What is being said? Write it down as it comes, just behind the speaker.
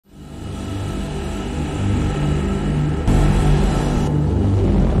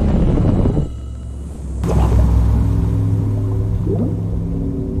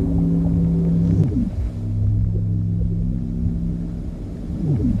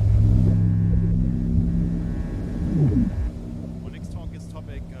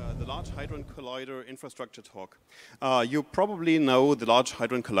Hadron Collider infrastructure talk. You probably know the Large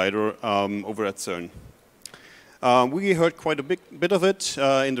Hadron Collider over at CERN. We heard quite a bit of it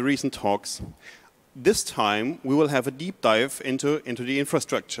in the recent talks. This time, we will have a deep dive into the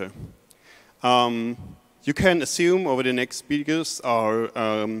infrastructure. You can assume over the next speakers are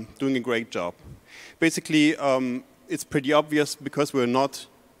doing a great job. Basically, it's pretty obvious because we're not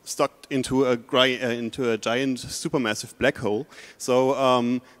stuck into a giant supermassive black hole.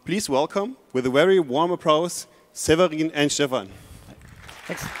 So please welcome, with a very warm applause, Severin and Stefan.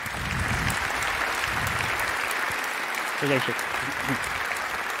 Thanks.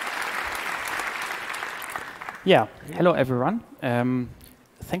 Yeah, hello everyone.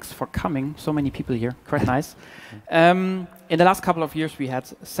 Thanks for coming, so many people here, quite nice. In the last couple of years we had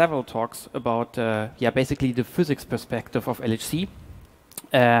several talks about basically the physics perspective of LHC.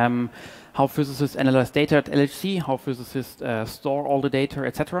 How physicists analyze data at LHC, how physicists store all the data,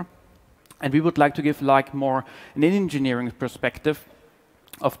 etc. And we would like to give more an engineering perspective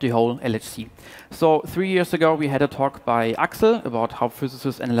of the whole LHC. So 3 years ago we had a talk by Axel about how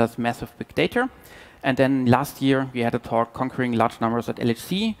physicists analyze massive big data. And then last year we had a talk Conquering Large Numbers at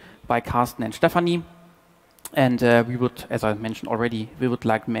LHC by Carsten and Stephanie. And we would, as I mentioned already, we would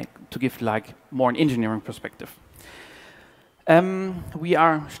like to give more an engineering perspective. We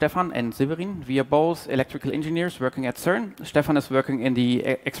are Stefan and Severin. We are both electrical engineers working at CERN. Stefan is working in the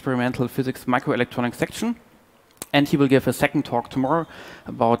experimental physics microelectronics section. And he will give a second talk tomorrow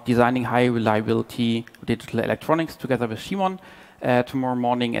about designing high reliability digital electronics together with Shimon tomorrow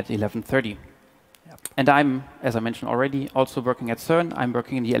morning at 11:30. And I'm, as I mentioned already, also working at CERN. I'm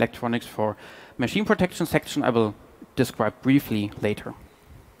working in the electronics for machine protection section. I will describe briefly later.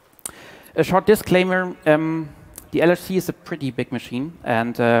 A short disclaimer. The LHC is a pretty big machine,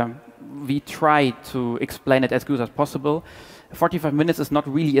 and we try to explain it as good as possible. 45 minutes is not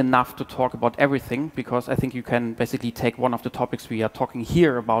really enough to talk about everything, because I think you can basically take one of the topics we are talking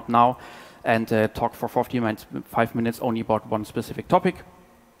here about now and talk for 45 minutes only about one specific topic.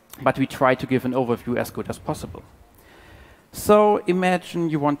 But we try to give an overview as good as possible. So imagine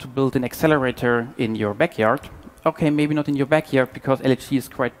you want to build an accelerator in your backyard. Okay, maybe not in your backyard because LHC is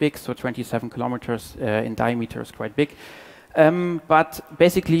quite big, so 27 kilometers in diameter is quite big. But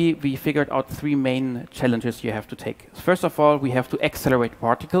basically, we figured out 3 main challenges you have to take. First of all, we have to accelerate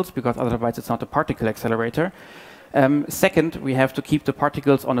particles, because otherwise it's not a particle accelerator. Second, we have to keep the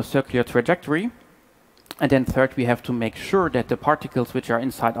particles on a circular trajectory. And then third, we have to make sure that the particles which are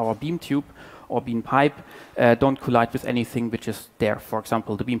inside our beam tube or beam pipe don't collide with anything which is there. For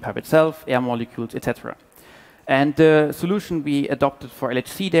example, the beam pipe itself, air molecules, etc. And the solution we adopted for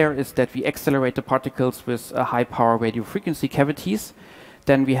LHC there is that we accelerate the particles with high power radio frequency cavities.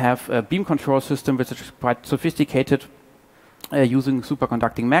 Then we have a beam control system which is quite sophisticated using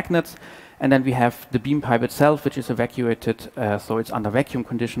superconducting magnets. And then we have the beam pipe itself, which is evacuated, so it's under vacuum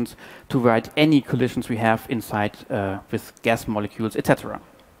conditions to avoid any collisions we have inside with gas molecules, etc.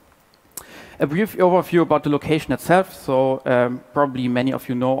 A brief overview about the location itself. So probably many of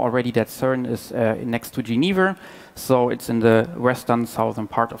you know already that CERN is next to Geneva. So it's in the western southern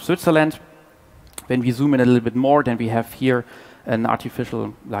part of Switzerland. When we zoom in a little bit more, then we have here an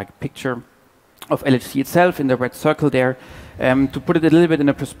artificial picture of LHC itself in the red circle there. To put it a little bit in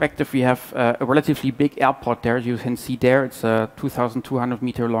a perspective, we have a relatively big airport there. You can see there it's a 2,200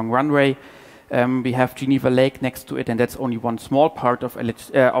 meter long runway. We have Geneva Lake next to it, and that's only one small part of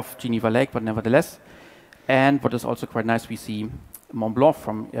Geneva Lake, but nevertheless. And what is also quite nice, we see Mont Blanc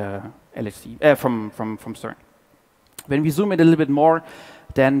from LHC, from CERN. When we zoom in a little bit more,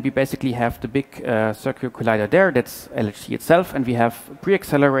 then we basically have the big circular collider there. That's LHC itself, and we have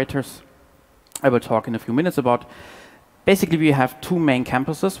pre-accelerators. I will talk in a few minutes about. Basically, we have 2 main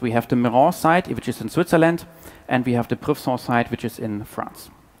campuses. We have the Meran site, which is in Switzerland, and we have the Privson site, which is in France.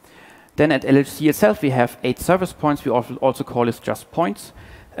 Then at LHC itself, we have 8 service points. We also call this just points.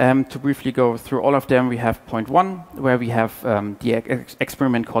 To briefly go through all of them, we have point 1, where we have the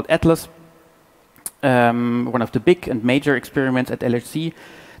experiment called Atlas, one of the big and major experiments at LHC.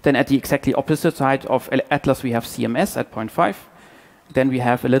 Then at the exactly opposite side of Atlas, we have CMS at point 5. Then we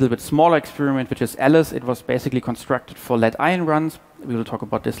have a little bit smaller experiment, which is Alice. It was basically constructed for lead-ion runs. We will talk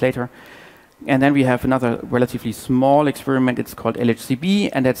about this later. And then we have another relatively small experiment. It's called LHCb,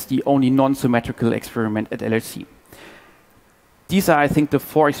 and that's the only non-symmetrical experiment at LHC. These are, I think, the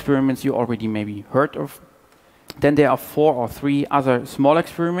 4 experiments you already maybe heard of. Then there are 4 or 3 other small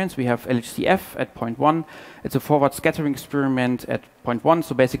experiments. We have LHCf at point 1. It's a forward scattering experiment at point 1.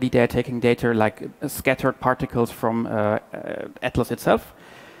 So basically, they're taking data like scattered particles from Atlas itself.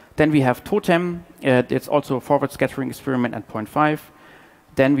 Then we have Totem. It's also a forward scattering experiment at point 5.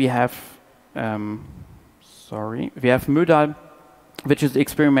 Then we have we have MegaJoule, which is the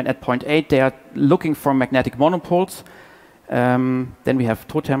experiment at 0.8. They are looking for magnetic monopoles. Then we have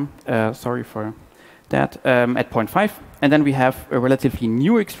Totem, sorry for that, at 0.5. And then we have a relatively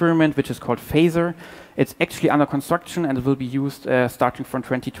new experiment, which is called Phaser. It's actually under construction, and it will be used starting from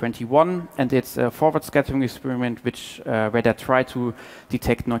 2021. And it's a forward scattering experiment, where they try to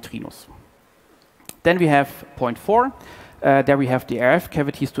detect neutrinos. Then we have 0.4. There we have the RF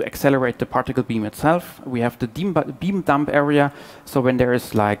cavities to accelerate the particle beam itself. We have the beam dump area. So when there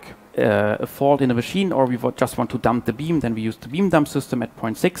is like a fault in the machine, or we just want to dump the beam, then we use the beam dump system at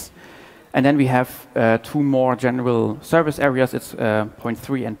 0.6. And then we have two more general service areas. It's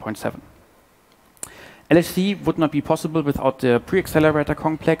 0.3 and 0.7. LHC would not be possible without the pre-accelerator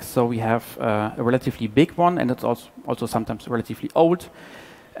complex. So we have a relatively big one, and it's also sometimes relatively old.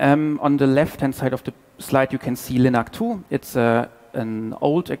 On the left-hand side of the slide, you can see LINAC 2. It's an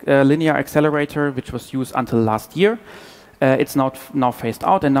old linear accelerator, which was used until last year. It's now phased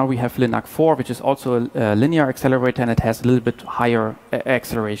out, and now we have LINAC 4, which is also a linear accelerator, and it has a little bit higher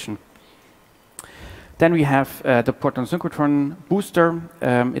acceleration. Then we have the proton synchrotron booster.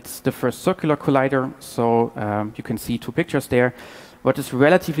 It's the first circular collider, so you can see two pictures there. What is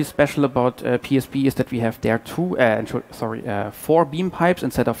relatively special about PSB is that we have there four beam pipes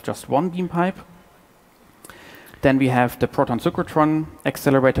instead of just one beam pipe. Then we have the proton synchrotron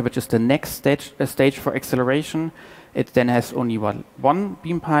accelerator, which is the next stage for acceleration. It then has only one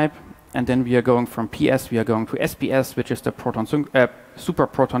beam pipe, and then we are going from PS, we are going to SPS, which is the super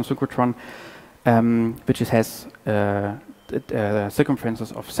proton synchrotron, which has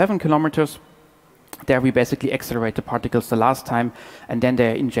circumferences of 7 kilometers. There we basically accelerate the particles the last time, and then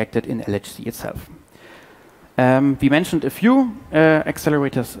they're injected in LHC itself. We mentioned a few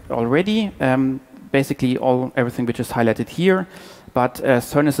accelerators already. Basically everything which is highlighted here, but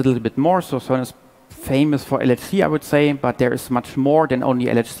CERN is a little bit more. So CERN is famous for LHC, I would say, but there is much more than only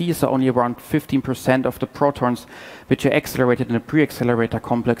LHC. So only around 15% of the protons which are accelerated in a pre-accelerator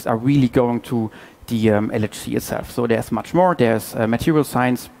complex are really going to the LHC itself. So there's much more. There's material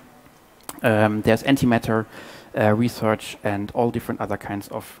science, there's antimatter research, and all different other kinds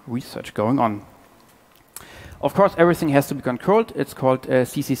of research going on. Of course, everything has to be controlled. It's called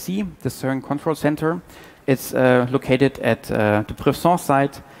CCC, the CERN Control Center. It's located at the Bresson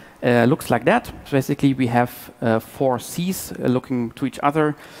site. Looks like that. So basically, we have 4 Cs looking to each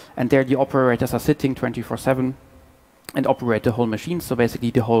other, and there the operators are sitting 24/7 and operate the whole machine. So basically,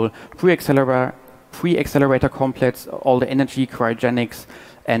 the whole pre-accelerator complex, all the energy, cryogenics,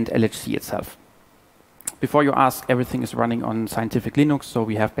 and LHC itself. Before you ask, everything is running on scientific Linux, so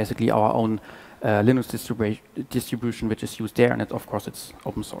we have basically our own Linux distribution which is used there, and of course it's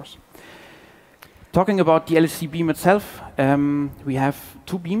open source. Talking about the LHC beam itself, we have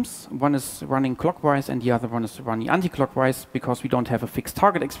 2 beams. One is running clockwise and the other one is running anti-clockwise, because we don't have a fixed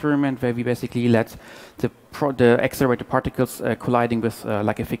target experiment where we basically let the accelerated particles colliding with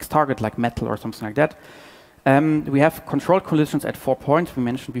like a fixed target, like metal or something like that. We have control collisions at 4 points, we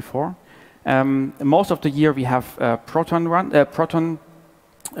mentioned before. Most of the year we have proton run,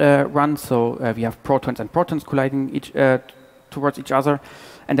 so we have protons and protons colliding towards each other.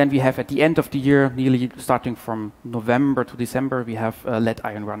 And then we have at the end of the year, nearly starting from November to December, we have a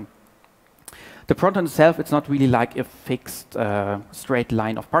lead-ion run. The proton itself, it's not really like a fixed straight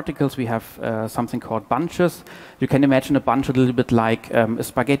line of particles. We have something called bunches. You can imagine a bunch a little bit like a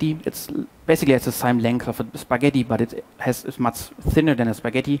spaghetti. It's basically the same length of a spaghetti, but it's much thinner than a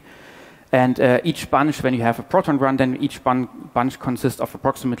spaghetti. And each bunch, when you have a proton run, then each bunch consists of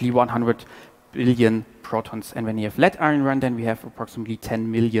approximately 100 billion protons. And when you have lead-ion run, then we have approximately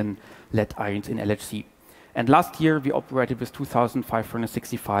 10 million lead-ions in LHC. And last year, we operated with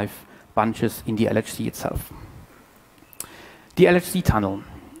 2,565 bunches in the LHC itself. The LHC tunnel.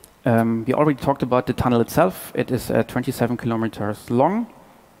 We already talked about the tunnel itself. It is 27 kilometers long.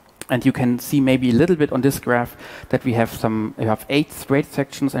 And you can see maybe a little bit on this graph that we have 8 straight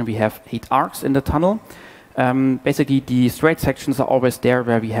sections and we have 8 arcs in the tunnel. Basically, the straight sections are always there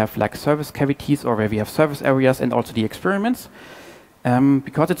where we have like service cavities or where we have service areas, and also the experiments.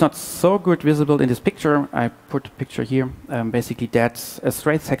 Because it's not so good visible in this picture, I put a picture here. Basically, that's a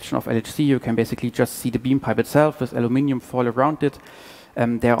straight section of LHC. You can basically just see the beam pipe itself with aluminium foil around it.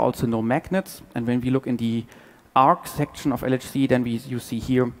 There are also no magnets. And when we look in the arc section of LHC, then you see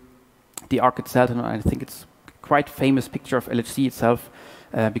here the arc itself, and I think it's quite famous picture of LHC itself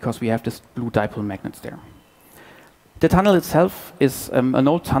because we have this blue dipole magnets there. The tunnel itself is an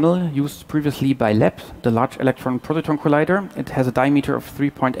old tunnel used previously by LEP, the Large Hadron Collider. It has a diameter of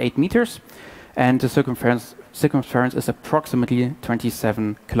 3.8 meters, and the circumference is approximately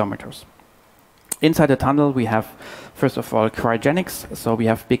 27 kilometers. Inside the tunnel, we have, first of all, cryogenics. So we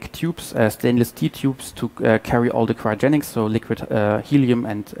have big tubes, stainless steel tubes to carry all the cryogenics, so liquid helium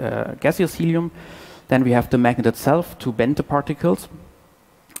and gaseous helium. Then we have the magnet itself to bend the particles.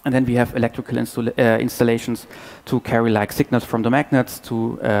 And then we have electrical installations to carry like signals from the magnets,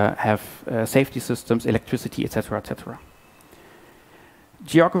 to have safety systems, electricity, etc., etc.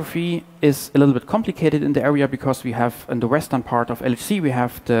 Geography is a little bit complicated in the area because we have, in the western part of LHC, we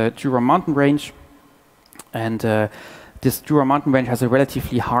have the Jura mountain range. And this Jura mountain range has a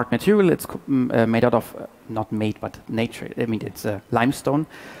relatively hard material. It's made out of, not made, but nature. I mean, it's limestone.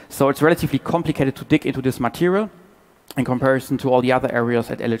 So it's relatively complicated to dig into this material in comparison to all the other areas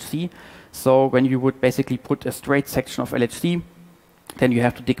at LHC. So when you would basically put a straight section of LHC, then you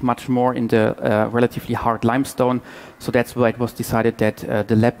have to dig much more in the relatively hard limestone. So that's why it was decided that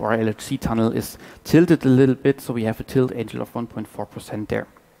the lab or LHC tunnel is tilted a little bit. So we have a tilt angle of 1.4% there.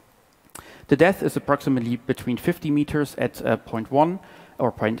 The depth is approximately between 50 meters at 0.1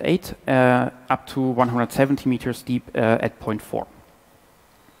 or 0.8 up to 170 meters deep at 0.4.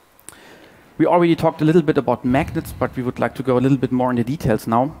 We already talked a little bit about magnets, but we would like to go a little bit more into details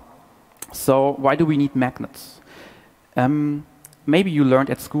now. So why do we need magnets? Maybe you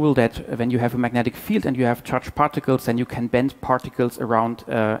learned at school that when you have a magnetic field and you have charged particles, then you can bend particles around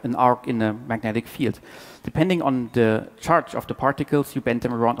an arc in a magnetic field. Depending on the charge of the particles, you bend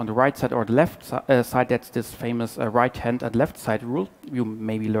them around on the right side or the left side. That's this famous right hand and left side rule you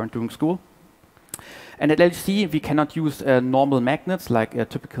maybe learned during school. And at LHC, we cannot use normal magnets like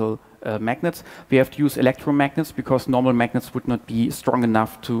typical magnets. We have to use electromagnets because normal magnets would not be strong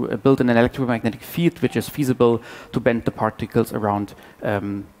enough to build an electromagnetic field which is feasible to bend the particles around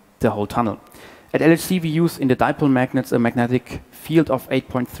the whole tunnel. At LHC, we use in the dipole magnets a magnetic field of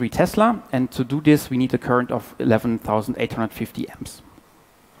 8.3 Tesla, and to do this, we need a current of 11,850 amps.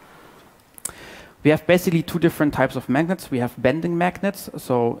 We have basically two different types of magnets. We have bending magnets,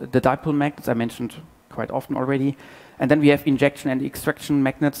 so the dipole magnets I mentioned quite often already. And then we have injection and extraction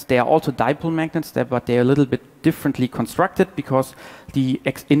magnets. They are also dipole magnets, but they are a little bit differently constructed because the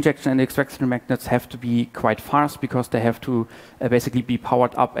injection and extraction magnets have to be quite fast because they have to basically be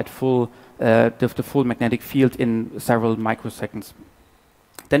powered up at full, the full magnetic field in several microseconds.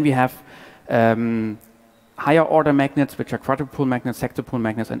 Then we have higher order magnets, which are quadrupole magnets, sextupole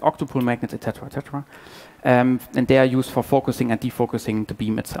magnets, and octupole magnets, etc., etc. And they are used for focusing and defocusing the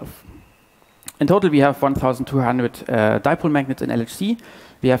beam itself. In total, we have 1,200 dipole magnets in LHC.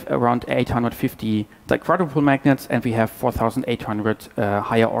 We have around 850 quadrupole magnets, and we have 4,800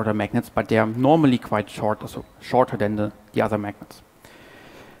 higher order magnets, but they are normally quite short, also shorter than the other magnets.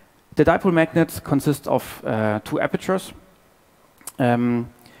 The dipole magnets consist of two apertures.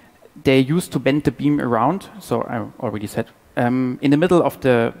 They're used to bend the beam around, so I already said. In the middle of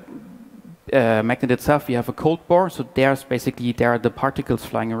the magnet itself, we have a cold bore, so there are the particles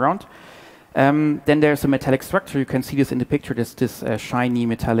flying around. Then there's a metallic structure. You can see this in the picture. There's this shiny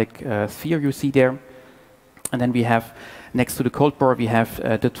metallic sphere you see there. And then we have, next to the cold bore, we have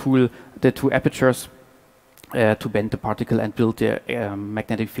the two apertures to bend the particle and build the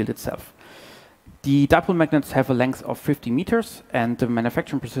magnetic field itself. The dipole magnets have a length of 50 meters, and the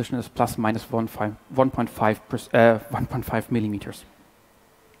manufacturing precision is plus minus 1.5 millimeters.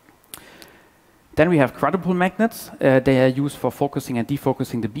 Then we have quadrupole magnets. They are used for focusing and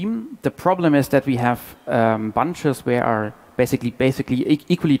defocusing the beam. The problem is that we have bunches where are basically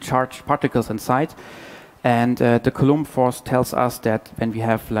equally charged particles inside. And the Coulomb force tells us that when we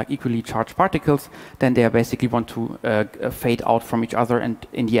have like equally charged particles, then they basically want to fade out from each other, and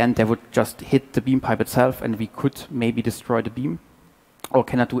in the end they would just hit the beam pipe itself, and we could maybe destroy the beam or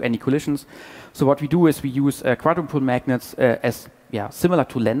cannot do any collisions. So what we do is we use quadrupole magnets as similar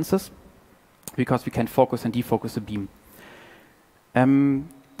to lenses, because we can focus and defocus the beam.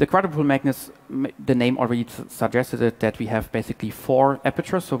 The quadrupole magnets, the name already suggested it, that we have basically 4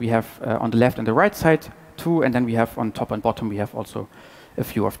 apertures. So we have on the left and the right side 2, and then we have on top and bottom we have also a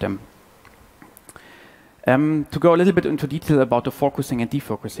few of them. To go a little bit into detail about the focusing and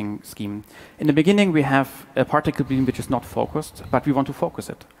defocusing scheme. In the beginning we have a particle beam which is not focused, but we want to focus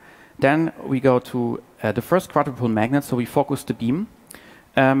it. Then we go to the first quadrupole magnet, so we focus the beam.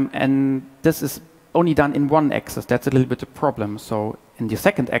 And this is only done in one axis. That's a little bit a problem. So in the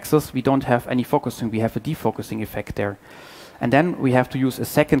second axis, we don't have any focusing. We have a defocusing effect there. And then we have to use a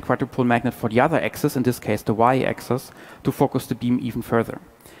second quadrupole magnet for the other axis, in this case the y-axis, to focus the beam even further.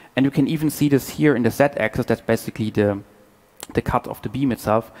 And you can even see this here in the z-axis. That's basically the the cut of the beam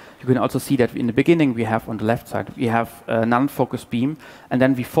itself. You can also see that in the beginning we have on the left side, we have a non-focus beam, and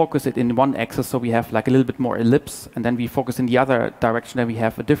then we focus it in one axis, so we have like a little bit more ellipse, and then we focus in the other direction, then we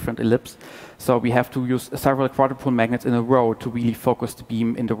have a different ellipse. So we have to use several quadrupole magnets in a row to really focus the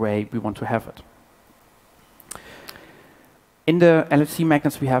beam in the way we want to have it. In the LHC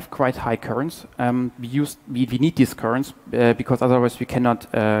magnets, we have quite high currents. We need these currents because otherwise we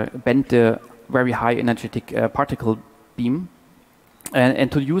cannot bend the very high energetic particle beam.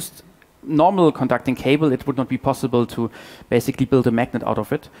 And to use normal conducting cable, it would not be possible to basically build a magnet out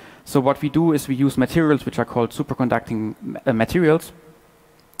of it. So what we do is we use materials which are called superconducting materials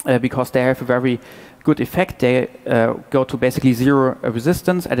because they have a very good effect. They go to basically zero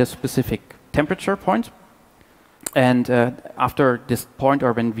resistance at a specific temperature point. And after this point,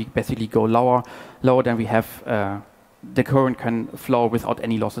 or when we basically go lower, then we have the current can flow without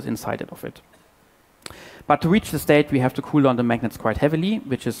any losses inside of it. But to reach the state, we have to cool down the magnets quite heavily,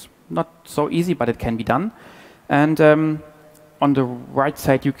 which is not so easy, but it can be done. And on the right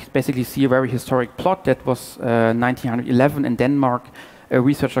side, you basically see a very historic plot that was 1911 in Denmark. A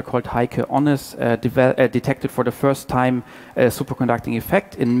researcher called Heike Onnes detected for the first time a superconducting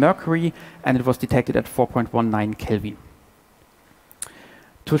effect in mercury, and it was detected at 4.19 Kelvin.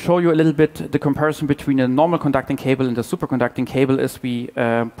 To show you a little bit the comparison between a normal conducting cable and the superconducting cable is we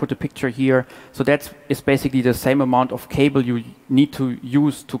put a picture here. So that is basically the same amount of cable you need to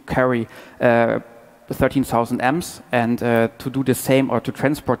use to carry 13,000 amps, and to do the same or to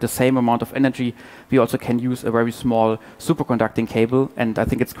transport the same amount of energy, we also can use a very small superconducting cable, and I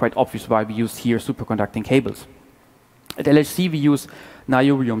think it's quite obvious why we use here superconducting cables. At LHC we use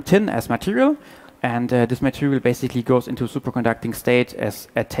niobium tin as material, and this material basically goes into superconducting state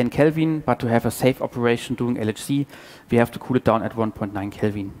at 10 Kelvin, but to have a safe operation doing LHC, we have to cool it down at 1.9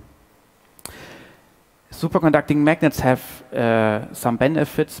 Kelvin. Superconducting magnets have some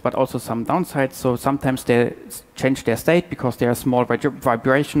benefits, but also some downsides. So sometimes they change their state because there are small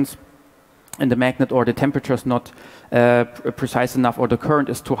vibrations in the magnet, or the temperature is not precise enough, or the current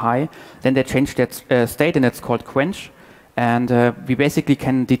is too high. Then they change that state, and it's called quench. And we basically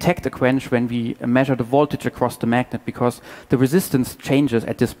can detect a quench when we measure the voltage across the magnet, because the resistance changes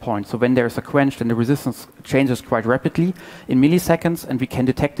at this point. So when there is a quench, then the resistance changes quite rapidly in milliseconds, and we can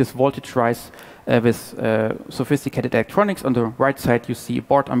detect this voltage rise with sophisticated electronics. On the right side, you see a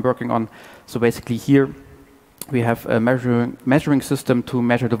board I'm working on. So basically here, we have a measuring system to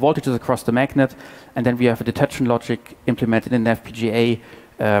measure the voltages across the magnet, and then we have a detection logic implemented in FPGA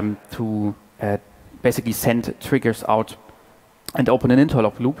to basically send triggers out and open an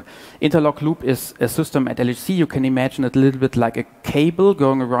interlock loop. Interlock loop is a system at LHC. You can imagine it a little bit like a cable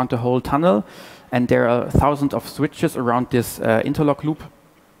going around the whole tunnel, and there are thousands of switches around this interlock loop.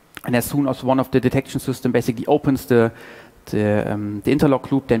 And as soon as one of the detection system basically opens the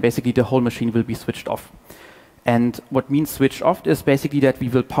interlock loop, then basically the whole machine will be switched off. And what means switched off is basically that we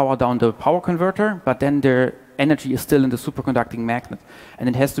will power down the power converter, but then the energy is still in the superconducting magnet, and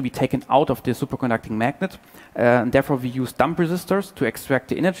it has to be taken out of the superconducting magnet. And therefore, we use dump resistors to extract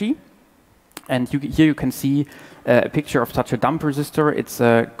the energy. And here you can see a picture of such a dump resistor. It's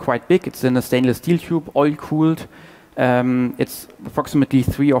quite big. It's in a stainless steel tube, oil-cooled. It's approximately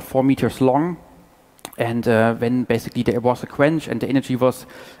 3 or 4 meters long. And when basically there was a quench and the energy was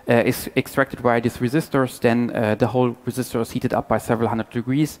extracted via these resistors, then the whole resistor is heated up by several hundred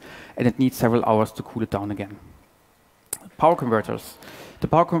degrees, and it needs several hours to cool it down again. Power converters. The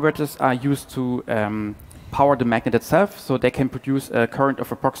power converters are used to power the magnet itself, so they can produce a current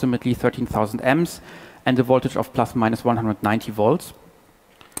of approximately 13,000 amps and a voltage of plus minus 190 volts.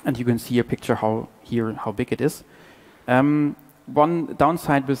 And you can see a picture how big it is. One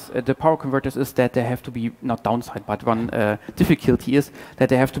downside with the power converters is that they have to be, not downside, but one difficulty is that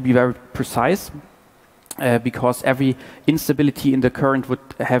they have to be very precise, because every instability in the current would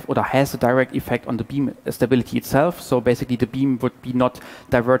have or has a direct effect on the beam stability itself. So basically the beam would be not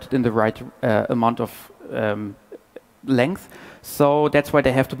diverted in the right amount of length. So that's why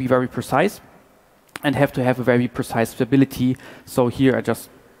they have to be very precise and have to have a very precise stability. So here I just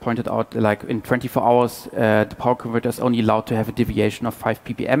pointed out, like in 24 hours, the power converter is only allowed to have a deviation of 5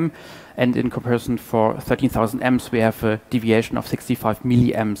 ppm, and in comparison for 13,000 amps, we have a deviation of 65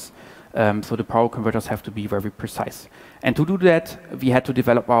 milliamps. So the power converters have to be very precise. And to do that, we had to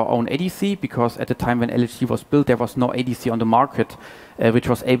develop our own ADC, because at the time when LHC was built, there was no ADC on the market which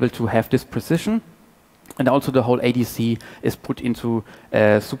was able to have this precision. And also the whole ADC is put into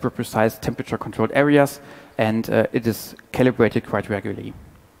super precise temperature controlled areas, and it is calibrated quite regularly.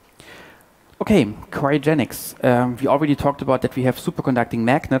 Okay, cryogenics. We already talked about that we have superconducting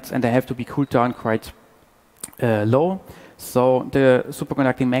magnets, and they have to be cooled down quite low. So the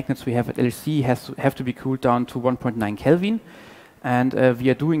superconducting magnets we have at LHC have to be cooled down to 1.9 Kelvin. And we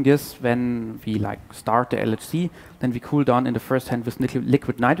are doing this when we start the LHC. Then we cool down in the first hand with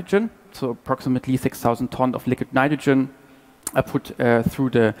liquid nitrogen. So approximately 6,000 tons of liquid nitrogen are put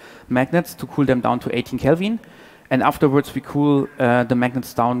through the magnets to cool them down to 18 Kelvin. And afterwards we cool the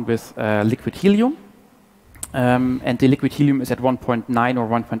magnets down with liquid helium. And the liquid helium is at 1.9 or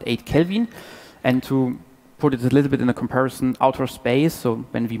 1.8 Kelvin. And to put it a little bit in a comparison, outer space, so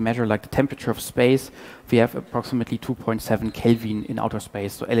when we measure the temperature of space, we have approximately 2.7 Kelvin in outer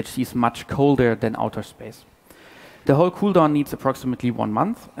space. So LHC is much colder than outer space. The whole cooldown needs approximately 1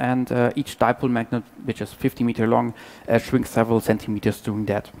 month, and each dipole magnet, which is 50 meters long, shrinks several centimeters during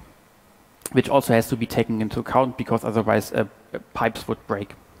that, which also has to be taken into account because otherwise pipes would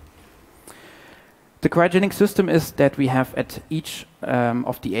break. The cryogenic system is that we have at each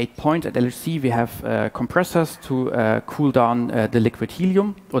of the 8 points at LHC, we have compressors to cool down the liquid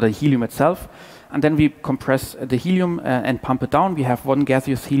helium, or the helium itself. And then we compress the helium and pump it down. We have one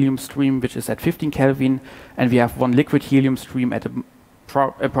gaseous helium stream, which is at 15 Kelvin, and we have one liquid helium stream at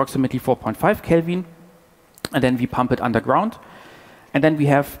approximately 4.5 Kelvin. And then we pump it underground. And then we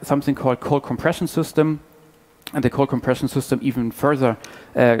have something called cold compression system. And the cold compression system even further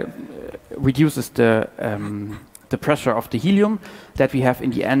reduces the pressure of the helium, that we have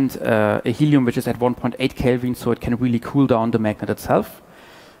in the end a helium which is at 1.8 Kelvin, so it can really cool down the magnet itself.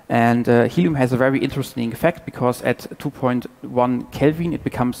 And helium has a very interesting effect because at 2.1 Kelvin it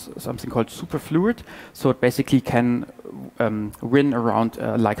becomes something called superfluid, so it basically can rin around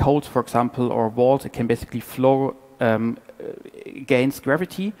like holes, for example, or walls. It can basically flow against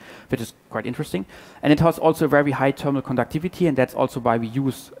gravity, which is quite interesting. And it has also a very high thermal conductivity, and that's also why we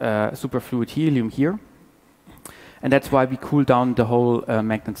use superfluid helium here. And that's why we cool down the whole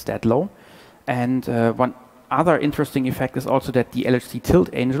magnets that low. And one other interesting effect is also that the LHC tilt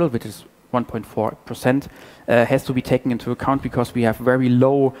angel, which is 1.4%, has to be taken into account because we have very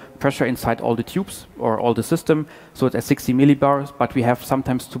low pressure inside all the tubes or all the system. So it's at 60 millibars, but we have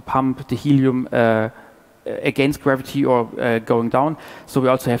sometimes to pump the helium against gravity or going down. So we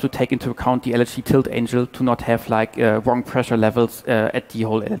also have to take into account the LHC tilt angel to not have wrong pressure levels at the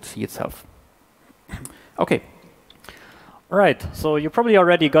whole LHC itself. Okay. All right, so you probably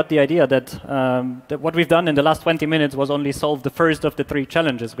already got the idea that, that what we've done in the last 20 minutes was only solve the first of the 3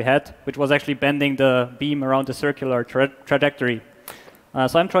 challenges we had, which was actually bending the beam around a circular trajectory.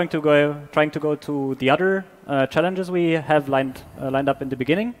 So I'm trying to go to the other challenges we have lined up in the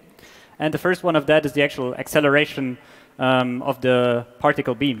beginning. And the first one of that is the actual acceleration of the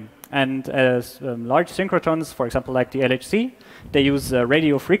particle beam. And as large synchrotrons, for example, like the LHC, they use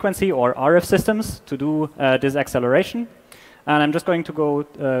radio frequency or RF systems to do this acceleration. And I'm just going to go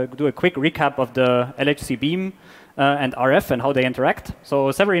do a quick recap of the LHC beam and RF and how they interact.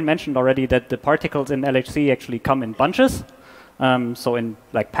 So Severin mentioned already that the particles in LHC actually come in bunches, so in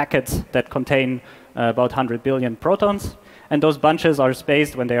packets that contain about 100 billion protons. And those bunches are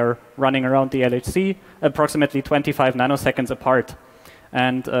spaced, when they are running around the LHC, approximately 25 nanoseconds apart.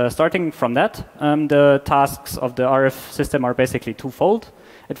 And starting from that, the tasks of the RF system are basically twofold.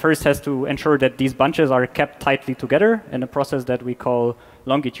 It first has to ensure that these bunches are kept tightly together in a process that we call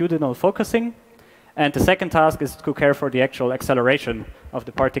longitudinal focusing. And the second task is to care for the actual acceleration of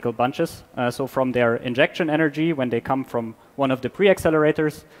the particle bunches. So from their injection energy, when they come from one of the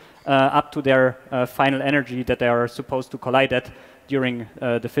pre-accelerators, up to their final energy that they are supposed to collide at during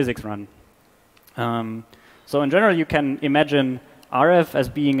the physics run. So in general, you can imagine RF as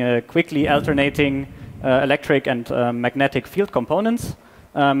being a quickly alternating electric and magnetic field components.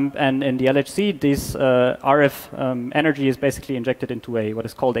 And in the LHC, this RF energy is basically injected into what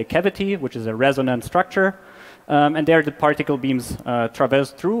is called a cavity, which is a resonant structure. And there the particle beams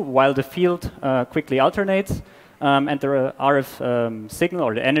traverse through while the field quickly alternates. And the RF signal,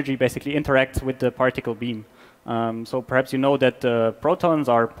 or the energy, basically interacts with the particle beam. So perhaps you know that the protons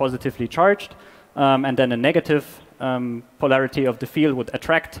are positively charged, and then a negative polarity of the field would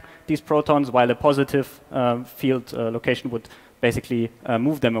attract these protons, while a positive field location would basically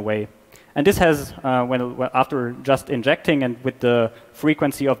move them away. And this has, after just injecting and with the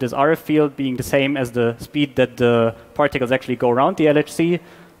frequency of this RF field being the same as the speed that the particles actually go around the LHC,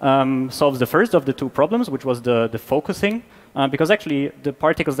 solves the first of the 2 problems, which was the focusing. Because actually, the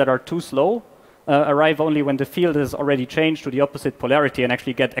particles that are too slow arrive only when the field has already changed to the opposite polarity and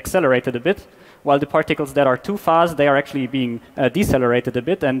actually get accelerated a bit, while the particles that are too fast, they are actually being decelerated a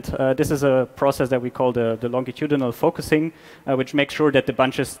bit. And this is a process that we call the longitudinal focusing, which makes sure that the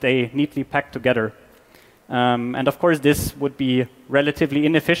bunches stay neatly packed together. And of course, this would be relatively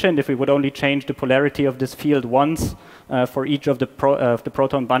inefficient if we would only change the polarity of this field once for each of the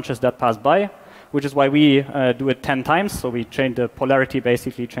proton bunches that pass by, which is why we do it 10 times. So we change the polarity,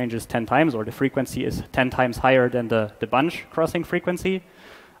 basically changes 10 times, or the frequency is 10 times higher than the bunch crossing frequency.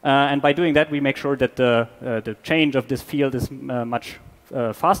 And by doing that, we make sure that the change of this field is much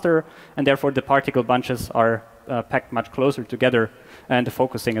faster, and therefore the particle bunches are packed much closer together, and the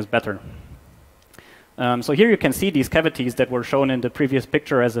focusing is better. So here you can see these cavities that were shown in the previous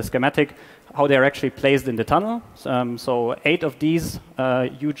picture as a schematic, how they're actually placed in the tunnel. So 8 of these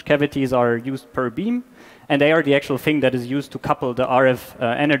huge cavities are used per beam, and they are the actual thing that is used to couple the RF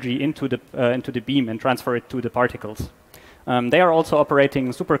energy into the beam and transfer it to the particles. They are also operating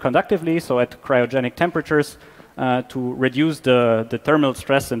superconductively, so at cryogenic temperatures, to reduce the thermal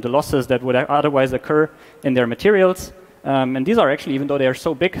stress and the losses that would otherwise occur in their materials. And these are actually, even though they are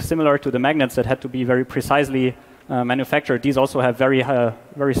so big, similar to the magnets that had to be very precisely manufactured, these also have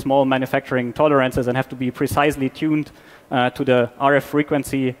very small manufacturing tolerances and have to be precisely tuned to the RF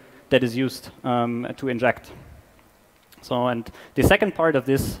frequency that is used to inject. So, and the second part of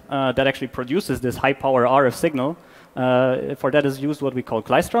this that actually produces this high power RF signal, for that is used what we call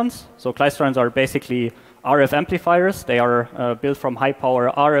klystrons. So klystrons are basically RF amplifiers. They are built from high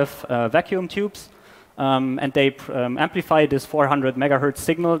power RF vacuum tubes. And they amplify this 400 megahertz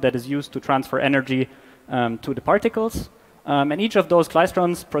signal that is used to transfer energy to the particles. And each of those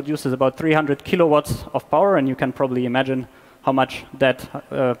klystrons produces about 300 kilowatts of power, and you can probably imagine how much that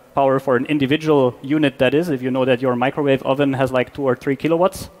power for an individual unit that is, if you know that your microwave oven has like 2 or 3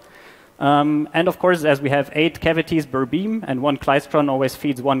 kilowatts. And of course, as we have 8 cavities per beam, and 1 klystron always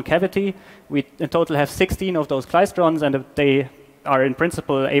feeds 1 cavity, we in total have 16 of those klystrons, and they are in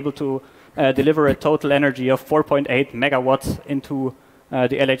principle able to deliver a total energy of 4.8 megawatts into the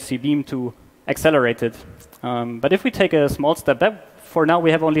LHC beam to accelerate it. But if we take a small step back, for now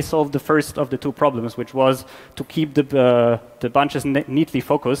we have only solved the first of the 2 problems, which was to keep the bunches neatly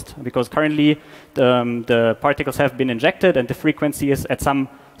focused, because currently the particles have been injected and the frequency is at some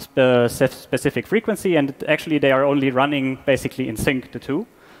specific frequency, and actually they are only running basically in sync, the 2.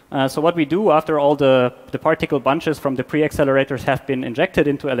 So what we do after all the particle bunches from the pre-accelerators have been injected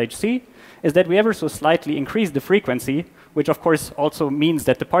into LHC is that we ever so slightly increase the frequency, which of course also means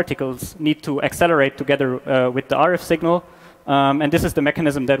that the particles need to accelerate together with the RF signal. And this is the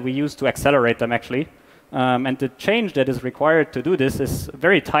mechanism that we use to accelerate them, actually. And the change that is required to do this is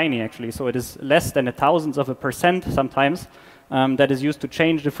very tiny, actually. So it is less than 0.001% sometimes that is used to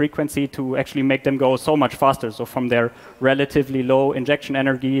change the frequency to actually make them go so much faster. So from their relatively low injection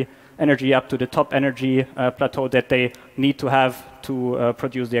energy up to the top energy plateau that they need to have to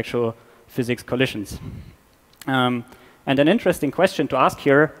produce the actual physics collisions. And an interesting question to ask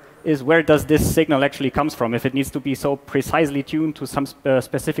here is, where does this signal actually comes from? If it needs to be so precisely tuned to some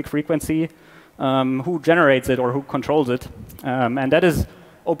specific frequency, who generates it or who controls it? And that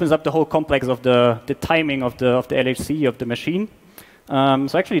opens up the whole complex of the timing of the LHC, of the machine.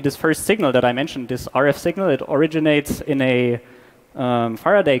 So actually this first signal that I mentioned, this RF signal, it originates in a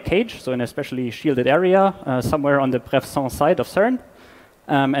Faraday cage, so in a specially shielded area, somewhere on the Brevson side of CERN.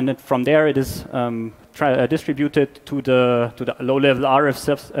 And from there it is distributed to the low-level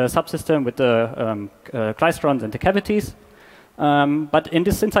RF subsystem with the klystrons and the cavities. But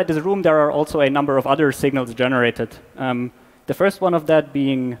inside this room there are also a number of other signals generated. The first one of that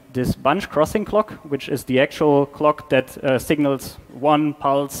being this bunch crossing clock, which is the actual clock that signals one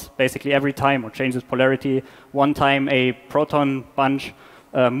pulse basically every time, or changes polarity one time a proton bunch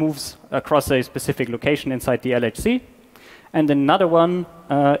moves across a specific location inside the LHC. And another one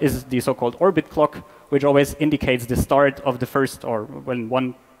is the so-called orbit clock, which always indicates the start of the first, or when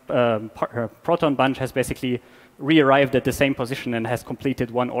one proton bunch has basically re-arrived at the same position and has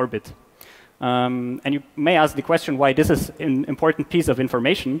completed one orbit. And you may ask the question why this is an important piece of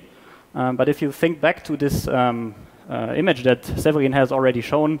information. But if you think back to this image that Severin has already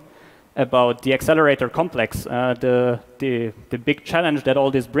shown about the accelerator complex, the big challenge that all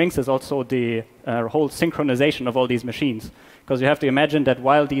this brings is also the whole synchronization of all these machines. Because you have to imagine that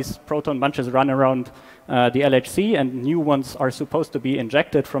while these proton bunches run around the LHC and new ones are supposed to be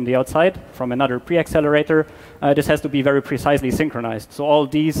injected from the outside, from another pre-accelerator, this has to be very precisely synchronized. So all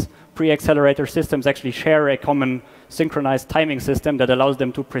these pre-accelerator systems actually share a common synchronized timing system that allows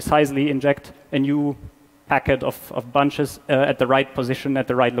them to precisely inject a new packet of bunches at the right position, at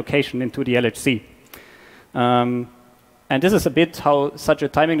the right location into the LHC. And this is a bit how such a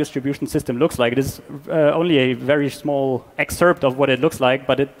timing distribution system looks like. It is only a very small excerpt of what it looks like,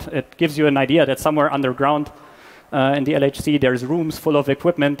 but it gives you an idea that somewhere underground in the LHC there's rooms full of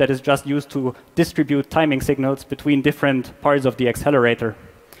equipment that is just used to distribute timing signals between different parts of the accelerator.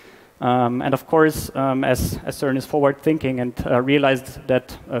 And of course, as CERN is forward-thinking and realized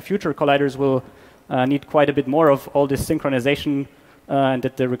that future colliders will need quite a bit more of all this synchronization, and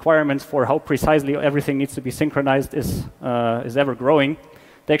that the requirements for how precisely everything needs to be synchronized is ever growing,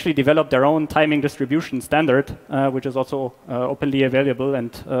 they actually developed their own timing distribution standard, which is also openly available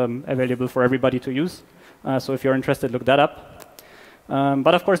and available for everybody to use. So if you're interested, look that up.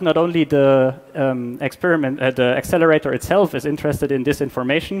 But of course, not only the the accelerator itself is interested in this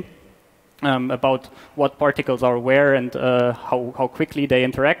information about what particles are where and how quickly they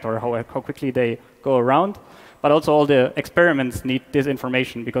interact or how quickly they go around, but also all the experiments need this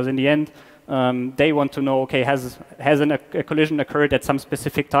information, because in the end, they want to know, okay, has a collision occurred at some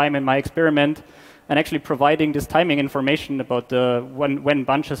specific time in my experiment? And actually providing this timing information about when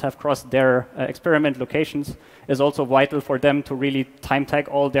bunches have crossed their experiment locations is also vital for them to really time tag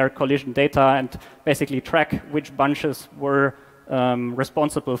all their collision data and basically track which bunches were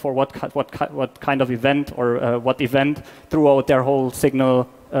responsible for what kind of event or what event throughout their whole signal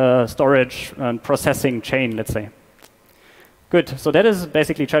storage and processing chain, let's say. Good, so that is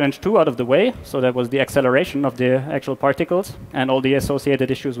basically challenge 2 out of the way. So that was the acceleration of the actual particles and all the associated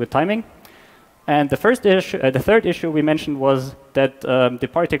issues with timing. And the third issue we mentioned was that the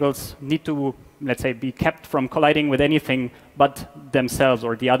particles need to, let's say, be kept from colliding with anything but themselves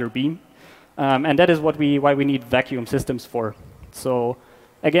or the other beam. And that is why we need vacuum systems for. So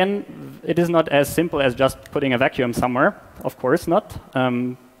again, it is not as simple as just putting a vacuum somewhere. Of course not.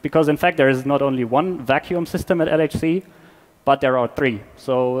 Because in fact, there is not only one vacuum system at LHC, but there are 3.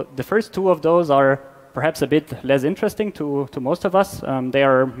 So the first 2 of those are perhaps a bit less interesting to most of us. They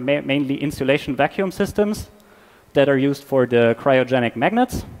are mainly insulation vacuum systems that are used for the cryogenic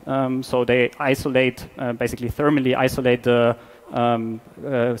magnets. So they isolate, basically thermally isolate the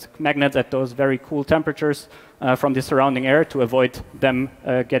magnets at those very cool temperatures from the surrounding air to avoid them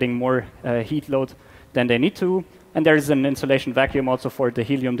getting more heat load than they need to. And there is an insulation vacuum also for the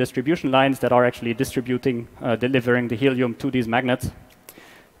helium distribution lines that are actually distributing, delivering the helium to these magnets.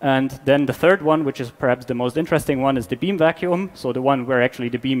 And then the third one, which is perhaps the most interesting one, is the beam vacuum. So the one where actually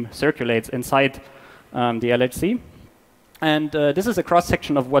the beam circulates inside the LHC. And this is a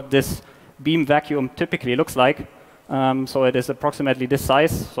cross-section of what this beam vacuum typically looks like. So it is approximately this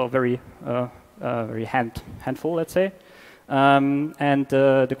size, so very handful, let's say. And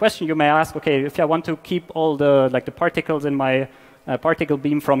the question you may ask, okay, if I want to keep all the particles in my particle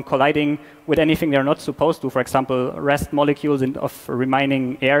beam from colliding with anything they're not supposed to, for example, rest molecules of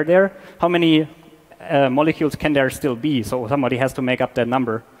remaining air there, how many molecules can there still be? So somebody has to make up that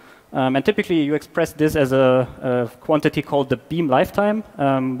number. And typically you express this as a quantity called the beam lifetime,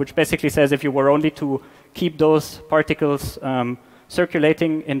 which basically says if you were only to keep those particles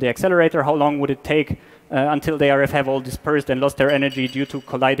circulating in the accelerator, how long would it take until they have all dispersed and lost their energy due to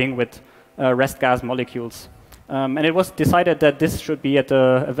colliding with rest gas molecules. And it was decided that this should be at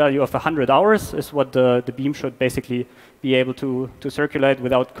a value of 100 hours, is what the beam should basically be able to circulate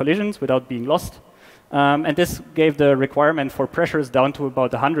without collisions, without being lost. And this gave the requirement for pressures down to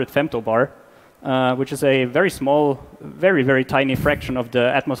about 100 femtobar, which is a very small, very, very tiny fraction of the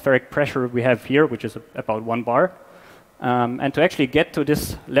atmospheric pressure we have here, which is about 1 bar. And to actually get to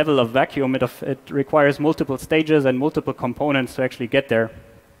this level of vacuum, it requires multiple stages and multiple components to actually get there.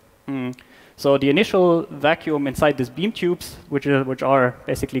 So the initial vacuum inside these beam tubes, which are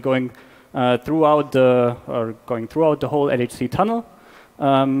basically going throughout the whole LHC tunnel,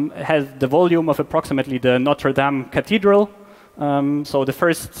 has the volume of approximately the Notre Dame Cathedral. So the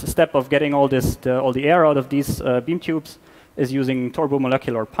first step of getting all the air out of these beam tubes is using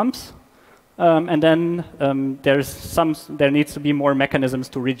turbomolecular pumps. And then there needs to be more mechanisms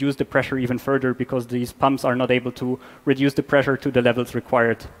to reduce the pressure even further, because these pumps are not able to reduce the pressure to the levels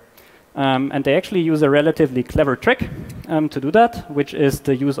required. And they actually use a relatively clever trick to do that, which is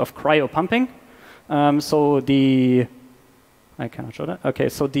the use of cryopumping. I cannot show that. Okay,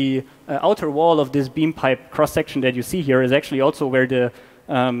 so the outer wall of this beam pipe cross-section that you see here is actually also where the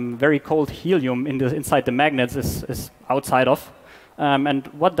very cold helium inside the magnets is outside of. And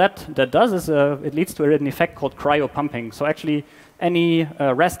what that does is it leads to an effect called cryopumping. So actually, any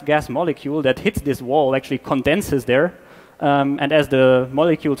rest gas molecule that hits this wall actually condenses there. And as the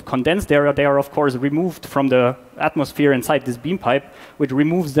molecules condense there, they are, of course, removed from the atmosphere inside this beam pipe, which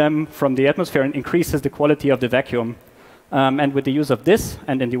removes them from the atmosphere and increases the quality of the vacuum. And with the use of this,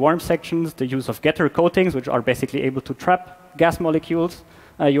 and in the warm sections, the use of getter coatings, which are basically able to trap gas molecules,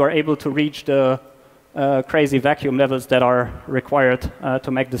 you are able to reach the crazy vacuum levels that are required to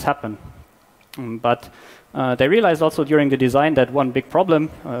make this happen. But they realized also during the design that one big problem,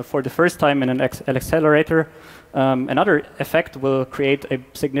 for the first time in an accelerator, another effect will create a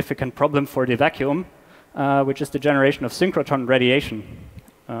significant problem for the vacuum, which is the generation of synchrotron radiation.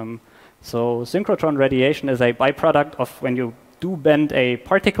 So synchrotron radiation is a byproduct of when you do bend a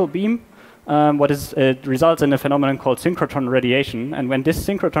particle beam. It results in a phenomenon called synchrotron radiation. And when this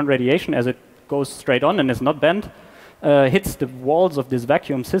synchrotron radiation, as it goes straight on and is not bent, hits the walls of this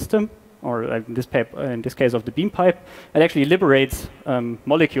vacuum system, or in this case of the beam pipe, it actually liberates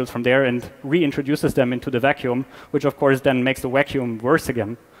molecules from there and reintroduces them into the vacuum, which of course then makes the vacuum worse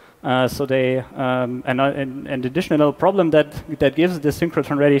again. An additional problem that gives the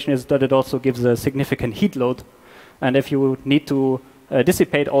synchrotron radiation is that it also gives a significant heat load. And if you need to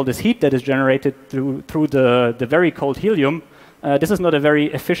dissipate all this heat that is generated through the very cold helium, this is not a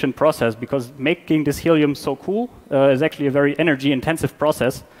very efficient process, because making this helium so cool is actually a very energy-intensive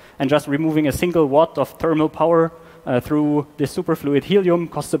process. And just removing a single watt of thermal power through this superfluid helium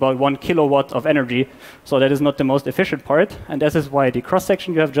costs about 1 kilowatt of energy. So that is not the most efficient part. And this is why the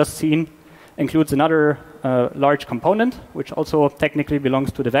cross-section you have just seen includes another large component, which also technically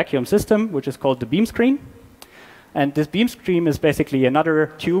belongs to the vacuum system, which is called the beam screen. And this beam screen is basically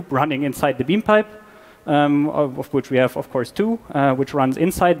another tube running inside the beam pipe, of which we have, of course, two, which runs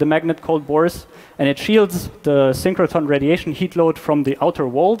inside the magnet cold bores, and it shields the synchrotron radiation heat load from the outer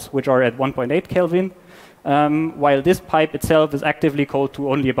walls, which are at 1.8 Kelvin, while this pipe itself is actively cold to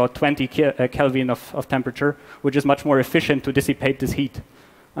only about 20 Kelvin of temperature, which is much more efficient to dissipate this heat.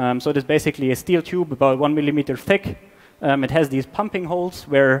 So it is basically a steel tube about 1 millimeter thick. It has these pumping holes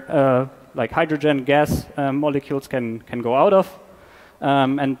where like hydrogen gas molecules can go out of.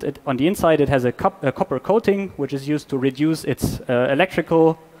 On the inside, it has a copper coating, which is used to reduce its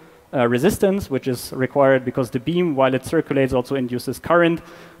electrical resistance, which is required because the beam, while it circulates, also induces current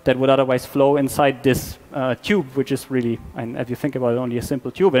that would otherwise flow inside this tube, which is really, and if you think about it, only a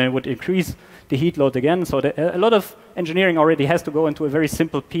simple tube, and it would increase the heat load again. So a lot of engineering already has to go into a very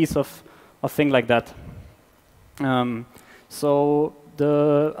simple piece of thing like that.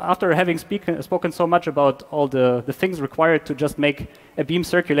 After having spoken so much about all the things required to just make a beam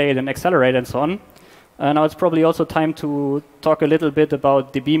circulate and accelerate and so on, now it's probably also time to talk a little bit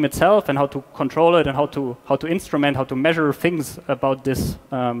about the beam itself and how to control it and how to instrument, how to measure things about this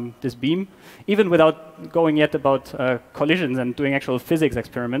beam, even without going yet about collisions and doing actual physics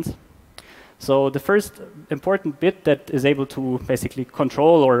experiments. So the first important bit that is able to basically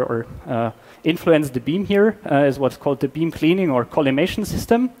control or influence the beam here is what's called the beam cleaning or collimation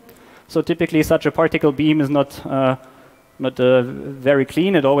system. So typically such a particle beam is not very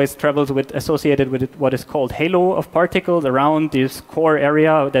clean. It always travels associated with what is called halo of particles around this core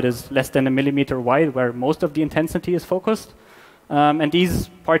area that is less than 1 millimeter wide, where most of the intensity is focused. And these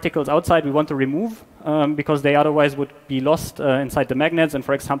particles outside we want to remove because they otherwise would be lost inside the magnets and,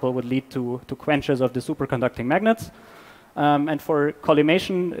 for example, would lead to quenches of the superconducting magnets. And for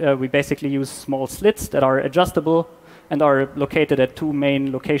collimation, we basically use small slits that are adjustable and are located at two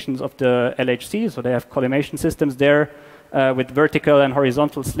main locations of the LHC. So they have collimation systems there with vertical and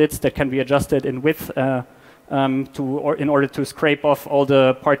horizontal slits that can be adjusted in width in order to scrape off all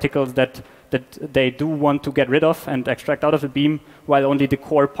the particles that they do want to get rid of and extract out of the beam, while only the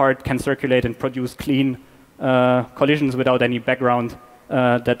core part can circulate and produce clean collisions without any background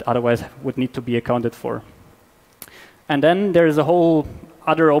that otherwise would need to be accounted for. And then there is a whole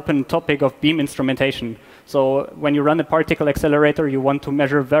other open topic of beam instrumentation. So when you run a particle accelerator, you want to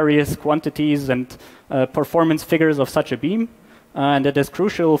measure various quantities and performance figures of such a beam. And it is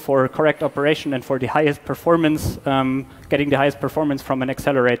crucial for correct operation and for the highest performance, getting the highest performance from an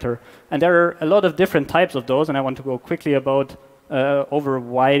accelerator. And there are a lot of different types of those, and I want to go quickly over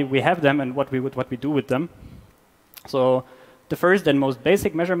why we have them and what we do with them. So the first and most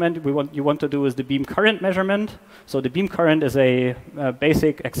basic measurement you want to do is the beam current measurement. So the beam current is a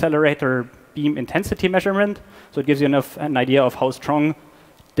basic accelerator beam intensity measurement. So it gives you an idea of how strong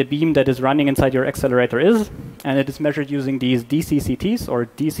the beam that is running inside your accelerator is, and it is measured using these DCCTs, or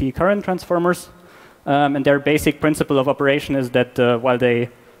DC current transformers. And their basic principle of operation is that while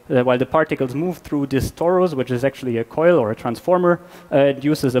the particles move through this torus, which is actually a coil or a transformer, it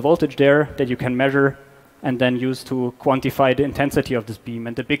uses a voltage there that you can measure and then use to quantify the intensity of this beam.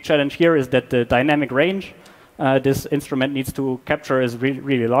 And the big challenge here is that the dynamic range this instrument needs to capture is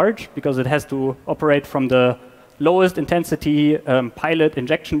really large, because it has to operate from the lowest intensity pilot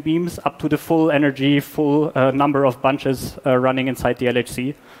injection beams up to the full energy, full number of bunches running inside the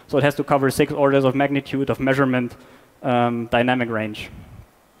LHC. So it has to cover 6 orders of magnitude of measurement dynamic range.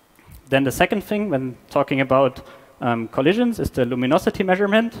 Then the second thing, when talking about collisions is the luminosity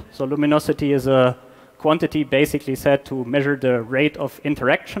measurement. So luminosity is a quantity basically said to measure the rate of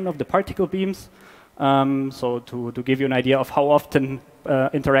interaction of the particle beams. So to give you an idea of how often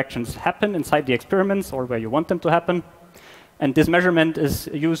interactions happen inside the experiments or where you want them to happen. And this measurement is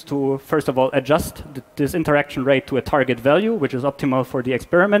used to, first of all, adjust this interaction rate to a target value, which is optimal for the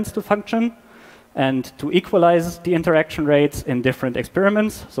experiments to function, and to equalize the interaction rates in different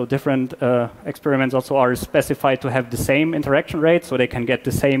experiments. So different experiments also are specified to have the same interaction rate, so they can get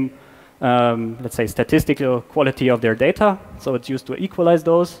the same, let's say, statistical quality of their data. So it's used to equalize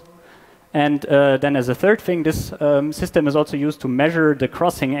those. And then as a third thing, this system is also used to measure the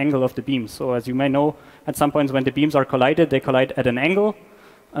crossing angle of the beams. So as you may know, at some points when the beams are collided, they collide at an angle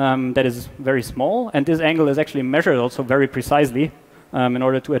that is very small. And this angle is actually measured also very precisely in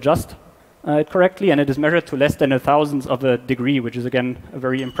order to adjust it correctly. And it is measured to less than a thousandth of a degree, which is, again, a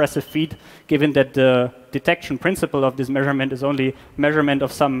very impressive feat, given that the detection principle of this measurement is only measurement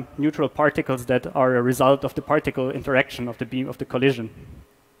of some neutral particles that are a result of the particle interaction of the beam of the collision.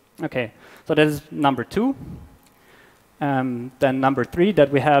 Okay, so that is number 2. Then number 3 that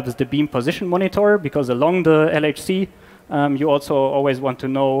we have is the beam position monitor, because along the LHC, you also always want to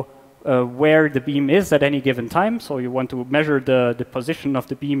know where the beam is at any given time. So you want to measure the position of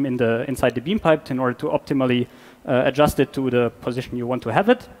the beam inside the beam pipe in order to optimally adjust it to the position you want to have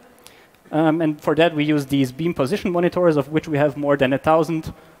it. And for that, we use these beam position monitors, of which we have more than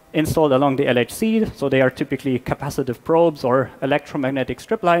 1,000 installed along the LHC. So they are typically capacitive probes or electromagnetic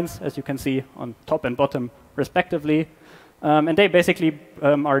strip lines, as you can see on top and bottom respectively. And they basically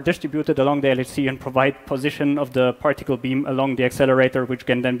are distributed along the LHC and provide position of the particle beam along the accelerator, which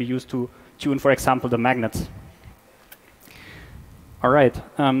can then be used to tune, for example, the magnets. All right,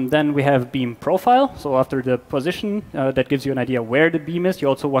 then we have beam profile. So after the position, that gives you an idea where the beam is. You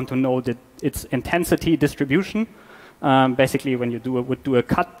also want to know its intensity distribution. Basically, when you would do a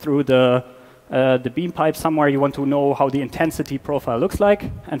cut through the beam pipe somewhere, you want to know how the intensity profile looks like.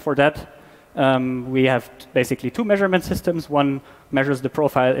 And for that, we have basically 2 measurement systems. One measures the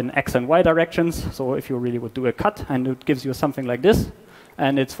profile in X and Y directions. So if you really would do a cut, and it gives you something like this.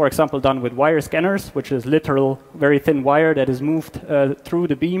 And it's, for example, done with wire scanners, which is literal, very thin wire that is moved through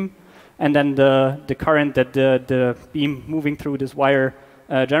the beam. And then the current that the beam moving through this wire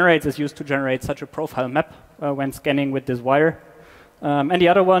generates is used to generate such a profile map when scanning with this wire. And the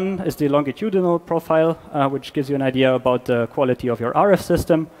other one is the longitudinal profile, which gives you an idea about the quality of your RF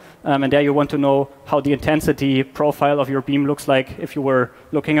system. And there you want to know how the intensity profile of your beam looks like if you were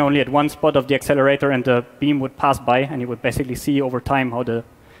looking only at one spot of the accelerator and the beam would pass by, and you would basically see over time how the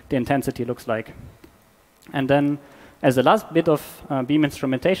intensity looks like. And then as the last bit of beam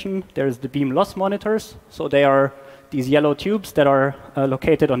instrumentation, there's the beam loss monitors. So they are these yellow tubes that are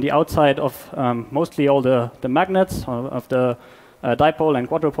located on the outside of mostly all the magnets, of the dipole and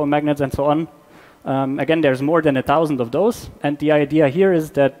quadrupole magnets and so on. Again, there's more than 1,000 of those. And the idea here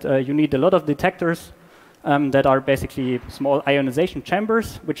is that you need a lot of detectors that are basically small ionization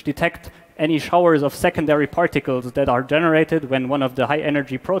chambers, which detect any showers of secondary particles that are generated when one of the high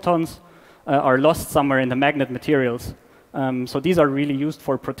energy protons are lost somewhere in the magnet materials. So these are really used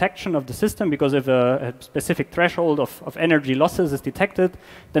for protection of the system, because if a specific threshold of energy losses is detected,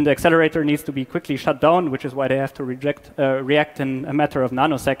 then the accelerator needs to be quickly shut down, which is why they have to react in a matter of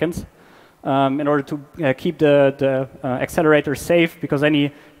nanoseconds in order to keep the accelerator safe, because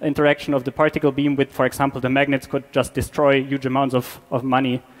any interaction of the particle beam with, for example, the magnets could just destroy huge amounts of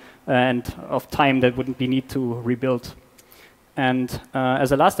money and of time that wouldn't be need to rebuild. And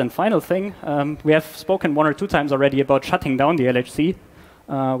as a last and final thing, we have spoken 1 or 2 times already about shutting down the LHC,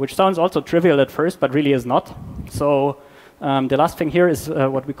 which sounds also trivial at first, but really is not. So the last thing here is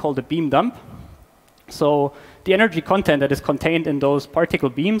what we call the beam dump. So the energy content that is contained in those particle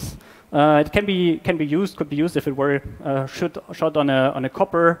beams, it could be used if it were shot on a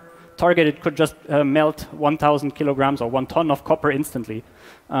copper target. It could just melt 1,000 kilograms or 1 ton of copper instantly.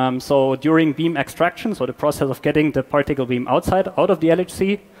 So during beam extraction, so the process of getting the particle beam out of the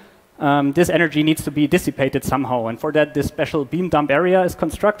LHC, this energy needs to be dissipated somehow. And for that, this special beam dump area is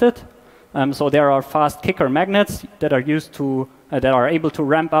constructed. So there are fast kicker magnets that are used to that are able to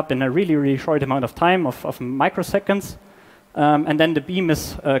ramp up in a really, really short amount of time, of microseconds. And then the beam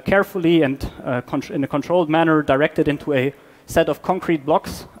is carefully and in a controlled manner directed into a set of concrete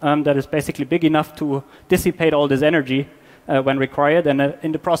blocks that is basically big enough to dissipate all this energy when required. And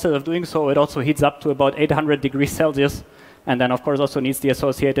in the process of doing so, it also heats up to about 800 degrees Celsius, and then, of course, also needs the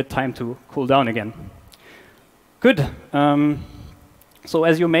associated time to cool down again. Good. So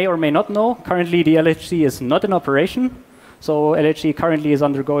as you may or may not know, currently the LHC is not in operation. So LHC currently is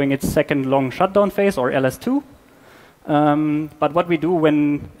undergoing its second long shutdown phase, or LS2. But what we do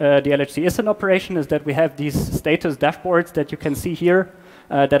when the LHC is in operation is that we have these status dashboards that you can see here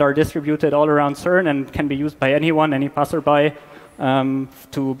that are distributed all around CERN and can be used by anyone, any passerby,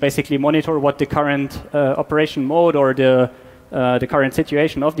 to basically monitor what the current operation mode or the current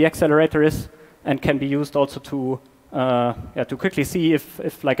situation of the accelerator is, and can be used also to quickly see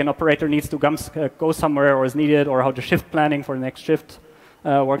if like an operator needs to go somewhere or is needed, or how the shift planning for the next shift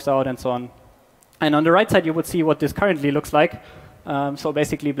works out, and so on. And on the right side, you would see what this currently looks like. So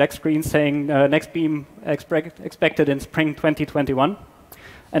basically, black screen saying next beam expected in spring 2021.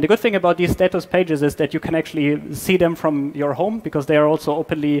 And the good thing about these status pages is that you can actually see them from your home, because they are also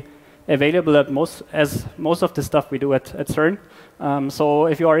openly available as most of the stuff we do at CERN. So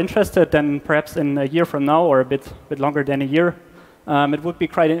if you are interested, then perhaps in a year from now, or a bit longer than a year, it would be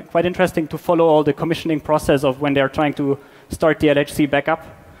quite interesting to follow all the commissioning process of when they are trying to start the LHC back up,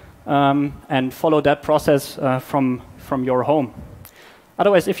 and follow that process from your home.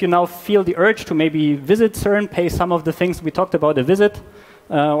 Otherwise, if you now feel the urge to maybe visit CERN, pay some of the things we talked about a visit,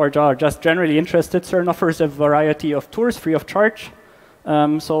 or are just generally interested, CERN offers a variety of tours free of charge.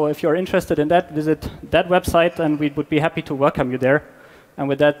 So if you're interested in that, visit that website, and we would be happy to welcome you there. And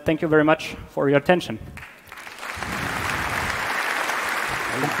with that, thank you very much for your attention.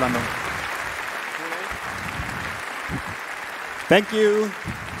 Thank you,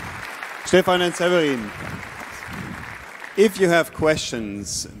 Stefan and Severin. If you have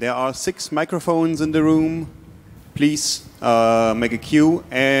questions, there are 6 microphones in the room. Please make a queue,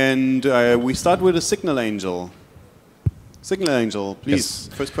 and we start with a signal angel. Signal angel, please.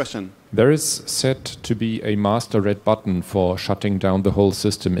 Yes. First question. There is said to be a master red button for shutting down the whole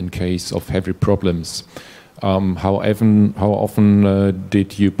system in case of heavy problems. How often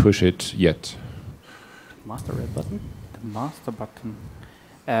did you push it yet? Master red button? The master button.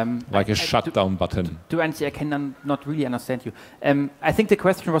 Like a shutdown button. To answer, I can not really understand you. I think the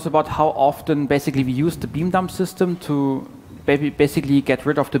question was about how often basically we use the beam dump system to basically get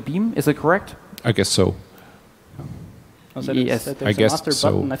rid of the beam. Is it correct? I guess so. Yes, I guess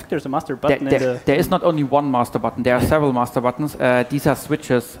so. I think there's a master button. There is not only one master button. There are several master buttons. These are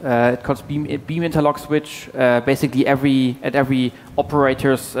switches. It calls beam interlock switch. Basically, at every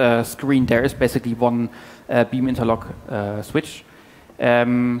operator's screen, there is basically one beam interlock switch. I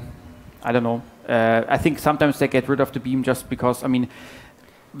don't know. I think sometimes they get rid of the beam just because, I mean,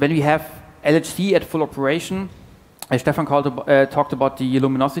 when we have LHC at full operation, Stefan talked about the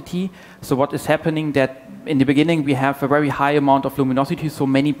luminosity. So what is happening that in the beginning we have a very high amount of luminosity, so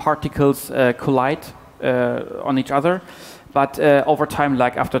many particles collide on each other. But over time,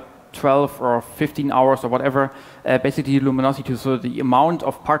 like after 12 or 15 hours or whatever, basically the luminosity, so the amount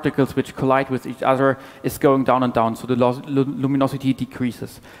of particles which collide with each other is going down and down, so the luminosity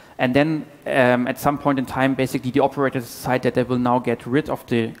decreases. And then at some point in time, basically the operators decide that they will now get rid of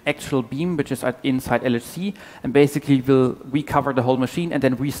the actual beam, which is inside LHC, and basically will recover the whole machine and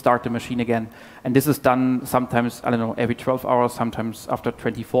then restart the machine again. And this is done sometimes, I don't know, every 12 hours, sometimes after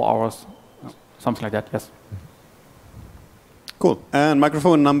 24 hours, something like that, yes. Cool. And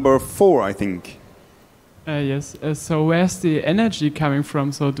microphone number 4, I think. Yes. So where's the energy coming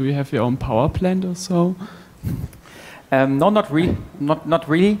from? So do you have your own power plant or so? No, not really. Not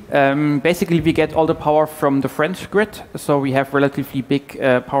really. Basically, we get all the power from the French grid. So we have relatively big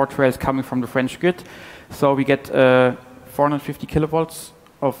power trails coming from the French grid. So we get 450 kilovolts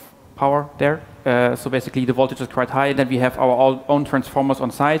of power there. So basically, the voltage is quite high. And then we have our own transformers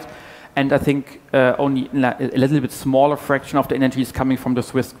on site. And I think only a little bit smaller fraction of the energy is coming from the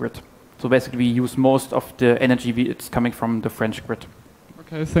Swiss grid. So basically, we use most of the energy it's coming from the French grid.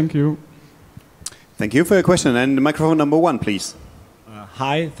 Okay, thank you. Thank you for your question. And microphone number 1, please.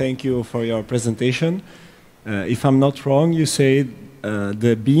 Hi, thank you for your presentation. If I'm not wrong, you said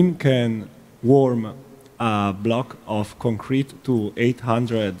the beam can warm a block of concrete to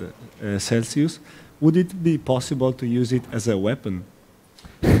 800 Celsius. Would it be possible to use it as a weapon?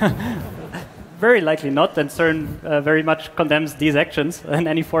 Very likely not, and CERN very much condemns these actions in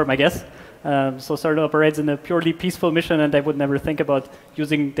any form, I guess. So CERN operates in a purely peaceful mission, and they would never think about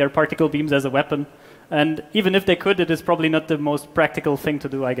using their particle beams as a weapon. And even if they could, it is probably not the most practical thing to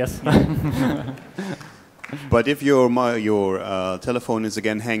do, I guess. But if your telephone is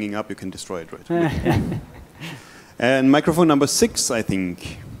again hanging up, you can destroy it, right? And microphone number 6, I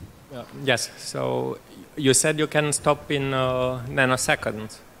think. Yes. So you said you can stop in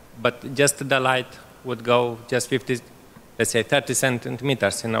nanoseconds, but just the light would go just 50, let's say 30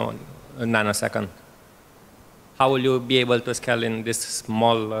 centimeters in a nanosecond. How will you be able to scale in this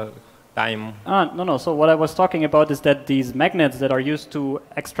small time? No. So what I was talking about is that these magnets that are used to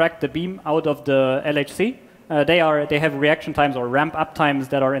extract the beam out of the LHC, they have reaction times or ramp up times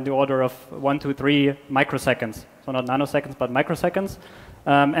that are in the order of 1 to 3 microseconds. So not nanoseconds, but microseconds.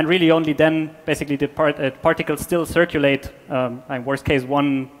 And really only then, basically, the particles still circulate, in worst case,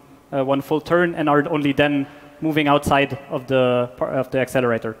 one full turn, and are only then moving outside of the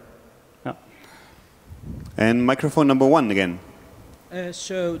accelerator. Yeah. And microphone number 1 again.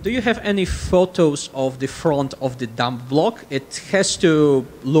 So do you have any photos of the front of the dump block? It has to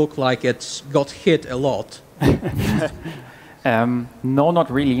look like it's got hit a lot. No,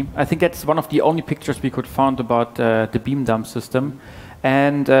 not really. I think that's one of the only pictures we could find about the beam dump system.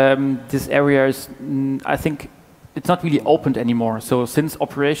 And this area is, I think, it's not really opened anymore. So since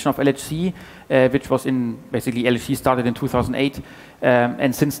operation of LHC, which was in, basically LHC started in 2008,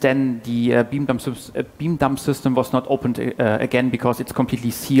 and since then the beam dump system was not opened again because it's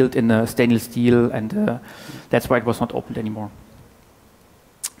completely sealed in stainless steel, and that's why it was not opened anymore.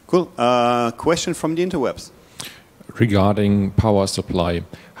 Cool. Question from the interwebs. Regarding power supply,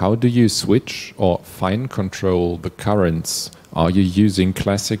 how do you switch or fine control the currents? Are you using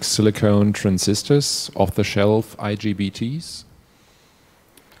classic silicone transistors, off-the-shelf IGBTs?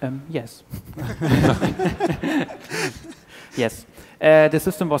 Yes. Yes. The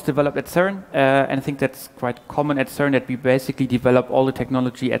system was developed at CERN, and I think that's quite common at CERN, that we basically develop all the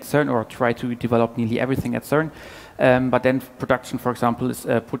technology at CERN, or try to develop nearly everything at CERN. But then production, for example, is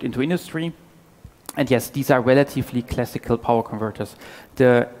put into industry. And yes, these are relatively classical power converters.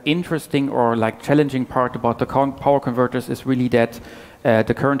 The interesting or like challenging part about the power converters is really that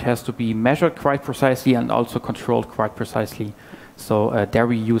the current has to be measured quite precisely and also controlled quite precisely. So there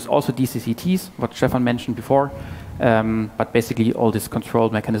we use also DCCTs, what Stefan mentioned before. But basically all this control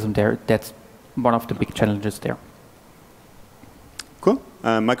mechanism there, that's one of the big challenges there. Cool.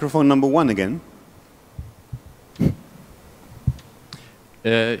 Microphone number 1 again.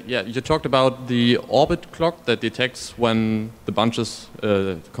 Yeah, you talked about the orbit clock that detects when the bunches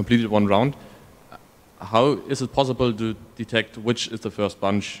completed one round. How is it possible to detect which is the first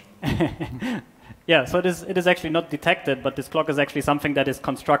bunch? Yeah, so it is actually not detected, but this clock is actually something that is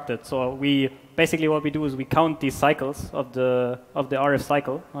constructed. So basically what we do is we count these cycles of the RF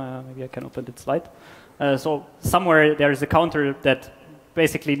cycle. Maybe I can open that slide. So somewhere there is a counter that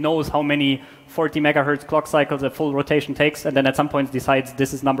basically knows how many 40 megahertz clock cycles a full rotation takes, and then at some point decides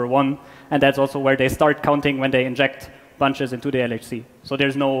this is number 1, and that's also where they start counting when they inject bunches into the LHC. So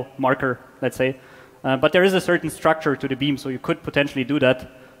there's no marker, let's say. But there is a certain structure to the beam, so you could potentially do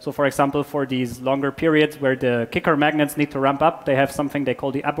that. So for example, for these longer periods where the kicker magnets need to ramp up, they have something they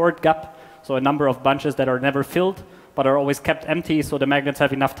call the abort gap, so a number of bunches that are never filled, but are always kept empty, so the magnets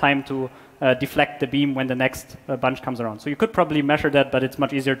have enough time to deflect the beam when the next bunch comes around. So you could probably measure that, but it's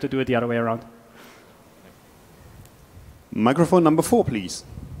much easier to do it the other way around. Microphone number 4, please.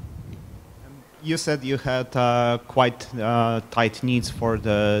 You said you had quite tight needs for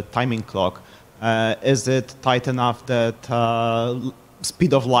the timing clock. Is it tight enough that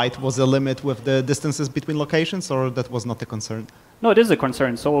speed of light was a limit with the distances between locations, or that was not a concern? No, it is a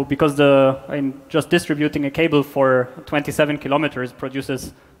concern. So because just distributing a cable for 27 kilometers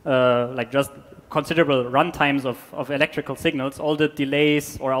produces like just considerable run times of electrical signals, all the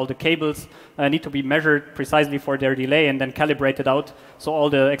delays or all the cables need to be measured precisely for their delay and then calibrated out. So all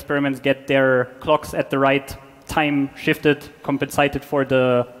the experiments get their clocks at the right time shifted, compensated for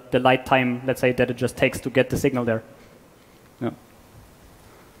the light time, let's say, that it just takes to get the signal there. Yeah.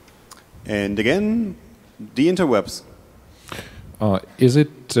 And again, the interwebs. Is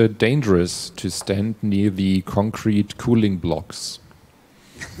it dangerous to stand near the concrete cooling blocks?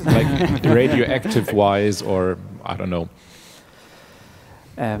 Like radioactive-wise, or I don't know.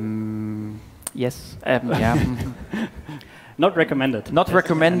 Yes. Yeah. Not recommended. Not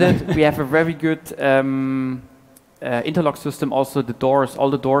recommended. We have a very good interlock system. Also, all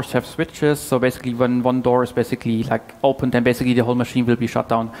the doors have switches. So basically, when one door is basically like opened, then basically the whole machine will be shut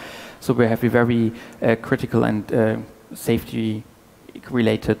down. So we have a very critical and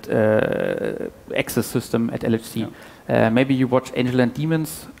safety-related access system at LHC. Yeah. Maybe you watch Angel and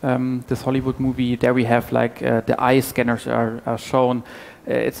Demons, this Hollywood movie. There we have like the eye scanners are shown.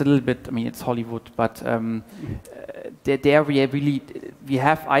 It's a little bit, I mean, it's Hollywood, but there we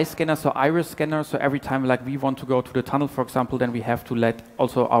have eye scanners, so iris scanners. So every time like we want to go to the tunnel, for example, then we have to let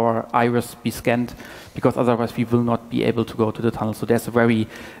also our iris be scanned, because otherwise we will not be able to go to the tunnel. So there's a very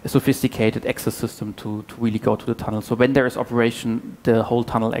sophisticated access system to really go to the tunnel. So when there is operation, the whole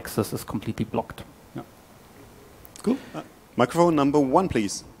tunnel access is completely blocked. Yeah. Cool. Microphone number 1,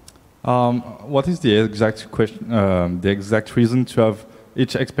 please. What is the exact question? The exact reason to have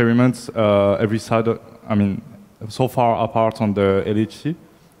each experiment every side? I mean, so far apart on the LHC.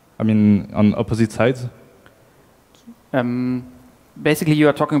 I mean, on opposite sides. Basically, you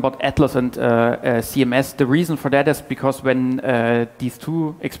are talking about Atlas and CMS. The reason for that is because when these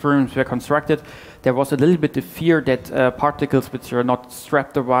two experiments were constructed, there was a little bit of fear that particles which are not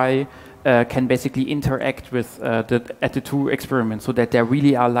strapped away can basically interact with the two experiments, so that they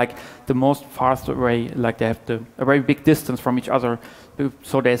really are like the most fast away, like they have a very big distance from each other,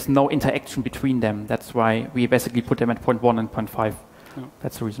 so there's no interaction between them. That's why we basically put them at 0.1 and 0.5. Yeah.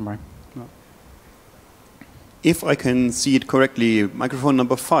 That's the reason why. Yeah. If I can see it correctly, microphone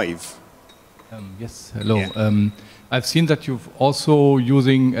number 5. Yes, hello. Yeah. I've seen that you've also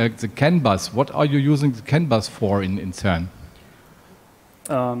using the CAN bus. What are you using the CAN bus for in CERN?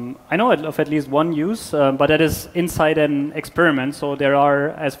 I know of at least one use, but that is inside an experiment. So there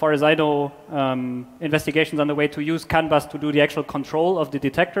are, as far as I know, investigations on the way to use CAN bus to do the actual control of the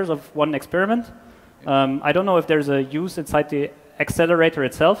detectors of one experiment. I don't know if there's a use inside the accelerator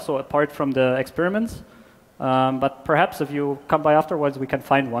itself, so apart from the experiments. But perhaps if you come by afterwards, we can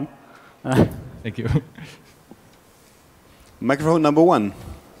find one. Thank you. Microphone number 1.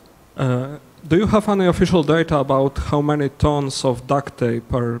 Do you have any official data about how many tons of duct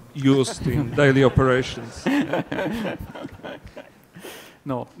tape are used in daily operations?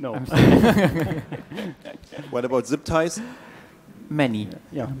 No. What about zip ties? Many.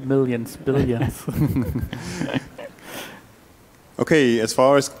 Yeah, millions, billions. Okay, as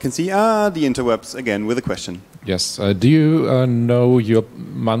far as I can see, the interwebs again with a question. Yes. Do you know your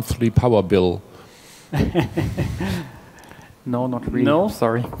monthly power bill? No, not really. No,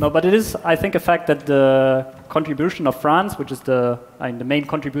 sorry. No, but it is, I think, a fact that the contribution of France, which is the main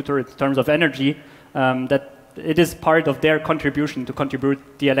contributor in terms of energy, that it is part of their contribution to contribute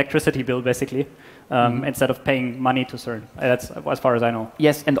the electricity bill, basically, instead of paying money to CERN. That's as far as I know.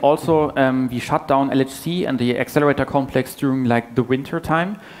 Yes, and also we shut down LHC and the accelerator complex during like the winter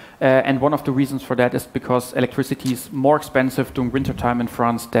time. And one of the reasons for that is because electricity is more expensive during winter time in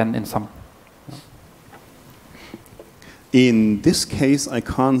France than in summer. In this case, I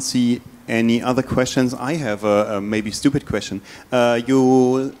can't see any other questions. I have a maybe stupid question.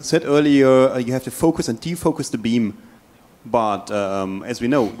 You said earlier you have to focus and defocus the beam, but as we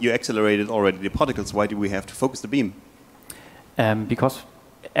know, you accelerated already the particles. Why do we have to focus the beam? Because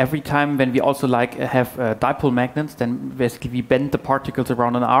every time when we also like have dipole magnets, then basically we bend the particles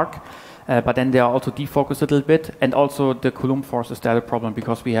around an arc. But then they are also defocused a little bit, and also the Coulomb force is there a problem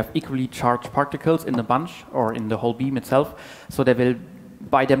because we have equally charged particles in the bunch or in the whole beam itself, so they will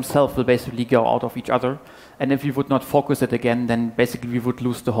by themselves will basically go out of each other, and if we would not focus it again, then basically we would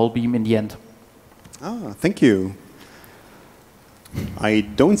lose the whole beam in the end. Thank you. I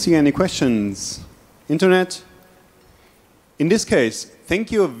don't see any questions. Internet? In this case,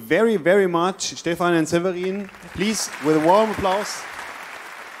 thank you very, very much, Stefan and Severin. Please, with a warm applause.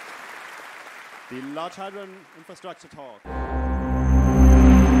 The Large Hadron Infrastructure Talk.